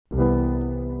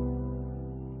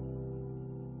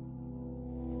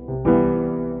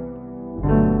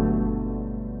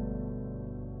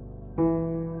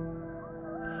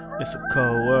It's a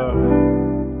cold world.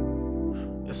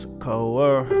 It's a cold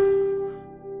world.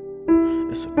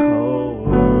 It's a cold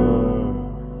world.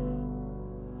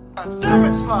 I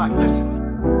learned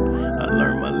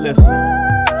my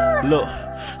lesson. Look,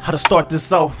 how to start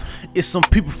this off. It's some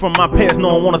people from my past,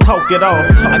 no one wanna talk at all.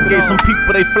 I gave some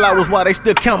people they flowers while they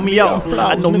still count me out.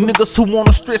 I know niggas who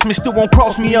wanna stretch me still won't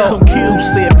cross me out. Who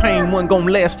said pain wasn't gonna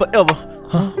last forever?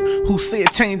 Who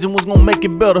said changing was gonna make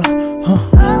it better?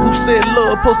 Who said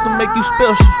love supposed to make you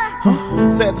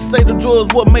special? Sad to say the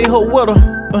drugs what made her wetter.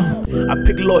 I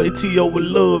pick loyalty over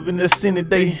love in this any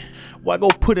day. Why go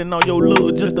put in all your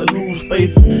love just to lose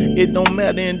faith? It don't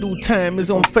matter, in due time it's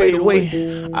gonna fade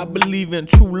away. I believe in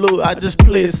true love, I just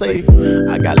play it safe.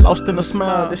 I got lost in a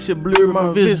smile, that shit blurred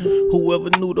my vision. Whoever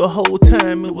knew the whole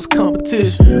time it was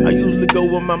competition. I usually go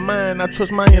with my mind, I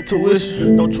trust my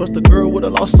intuition. Don't trust a girl with a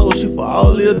lost soul, she for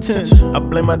all the attention. I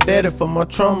blame my daddy for my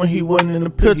trauma, he wasn't in the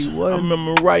picture. I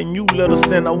remember writing you letters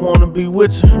saying I wanna be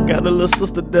with you. Got a little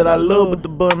sister that I love, but the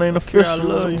bun ain't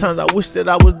official. Sometimes I wish that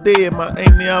I was dead, my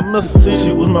auntie I miss her.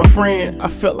 She was my friend, I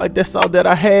felt like that's all that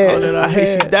I had. I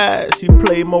hate she died, she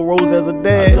played more roles as a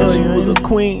dad. She was a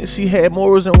queen, she had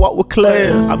morals and walked with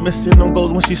class. I miss seeing them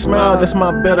goals when she smiled, that's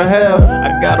my better half.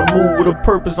 I gotta move with a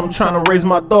purpose, I'm trying to raise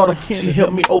my daughter. She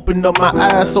helped me open up my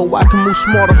eyes so I can move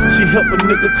smarter. She helped a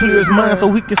nigga clear his mind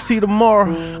so he can see tomorrow.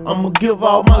 I'ma give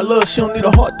all my love, she don't need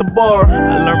a heart to borrow.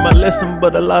 I learned my lesson,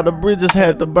 but a lot of bridges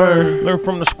had to burn. Learn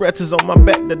from the scratches on my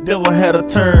back, the devil had a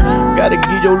turn. Gotta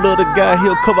give your love to God,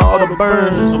 he'll cover all the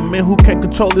burns. A man who can't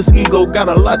control his ego got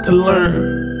a lot to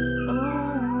learn.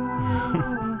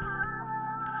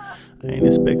 I ain't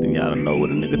expecting y'all to know what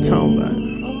a nigga talking about.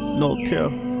 No care.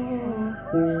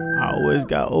 I always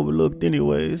got overlooked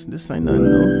anyways. This ain't nothing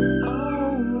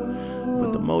new.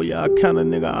 But the more y'all kind of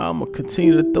nigga, I'ma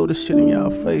continue to throw this shit in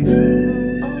y'all face.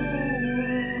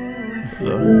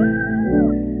 Look.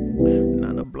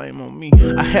 Not to blame on me.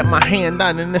 I had my hand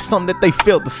out and that's something that they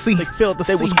failed to see.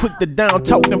 They was quick to down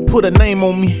talk and put a name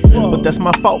on me. But that's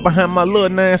my fault behind my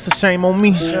love, now it's a shame on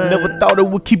me. Never thought it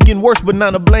would keep getting worse, but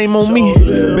now the blame on me.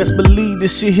 Best believe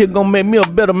this shit here gon' make me a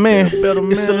better man.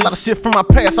 It's a lot of shit from my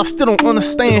past I still don't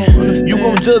understand. You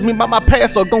gon' judge me by my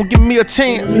past or gon' give me a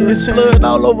chance? It's blood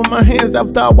all over my hands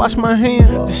after I wash my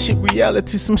hands. This shit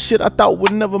reality, some shit I thought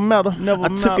would never matter. I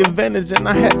took advantage and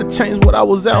I had to change what I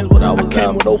was out. I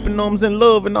came with open arms and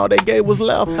love and all they gave was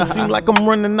laugh. Seem like I'm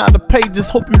running out of pages,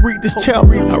 hope you read this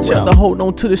chapter. I'd rather hold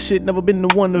on to the shit, never been the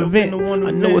one to vent.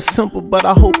 I know it's simple, but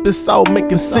I hope it's all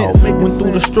making sense. Went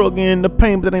through the struggle and the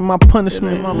pain, but that ain't my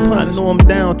punishment. I know I'm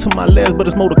down to my last, but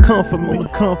it's more to come for me.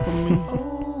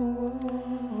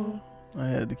 I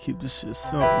had to keep this shit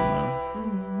simple, man.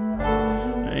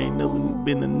 I ain't never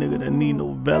been a nigga that need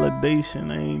no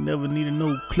validation. I ain't never needed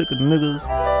no clique of niggas.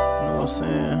 You know what I'm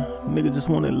saying? Nigga just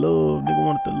wanted love. Nigga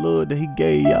wanted the love that he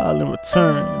gave y'all in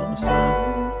return. You know what I'm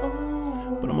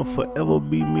saying? But I'ma forever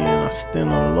be me and I stand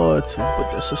on loyalty.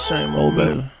 But that's a shame, oh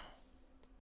baby.